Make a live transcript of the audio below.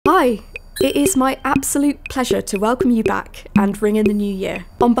Hi! It is my absolute pleasure to welcome you back and ring in the new year.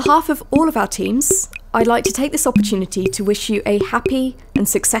 On behalf of all of our teams, I'd like to take this opportunity to wish you a happy and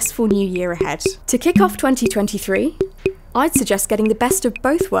successful new year ahead. To kick off 2023, I'd suggest getting the best of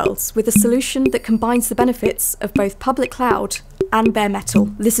both worlds with a solution that combines the benefits of both public cloud and bare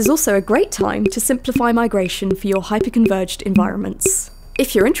metal. This is also a great time to simplify migration for your hyper-converged environments.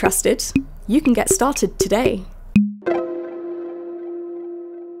 If you're interested, you can get started today.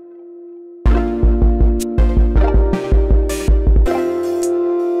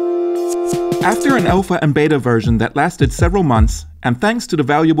 After an alpha and beta version that lasted several months, and thanks to the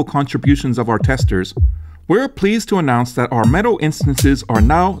valuable contributions of our testers, we're pleased to announce that our Meadow instances are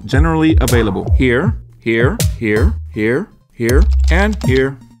now generally available. Here, and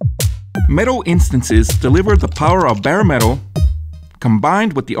here. Meadow instances deliver the power of bare metal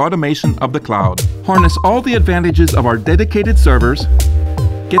combined with the automation of the cloud. Harness all the advantages of our dedicated servers,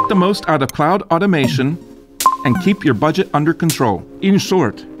 get the most out of cloud automation, and keep your budget under control. In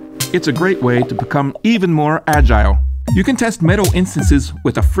short, it's a great way to become even more agile. You can test Meadow instances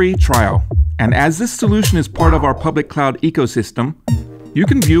with a free trial. And as this solution is part of our public cloud ecosystem, you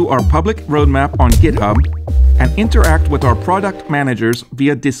can view our public roadmap on GitHub and interact with our product managers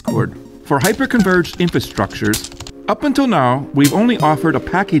via Discord. For hyper-converged infrastructures, up until now, we've only offered a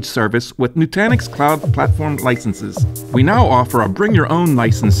package service with Nutanix Cloud Platform licenses. We now offer a Bring Your Own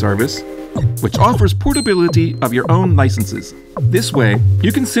license service, which offers portability of your own licenses. This way,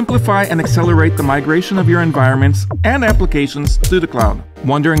 you can simplify and accelerate the migration of your environments and applications to the cloud.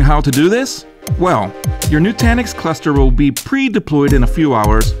 Wondering how to do this? Well, your Nutanix cluster will be pre-deployed in a few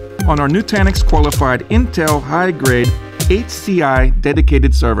hours on our Nutanix qualified Intel high-grade HCI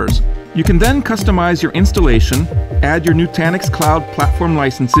dedicated servers. You can then customize your installation, add your Nutanix Cloud Platform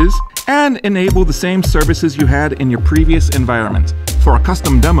licenses, and enable the same services you had in your previous environment. For a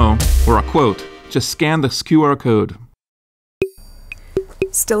custom demo or a quote, just scan this QR code.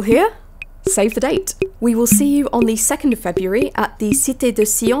 Still here? Save the date. We will see you on the 2nd of February at the Cité de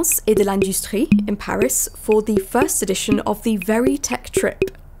Sciences et de l'Industrie in Paris for the first edition of the Very Tech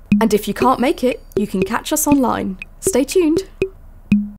Trip. And if you can't make it, you can catch us online. Stay tuned.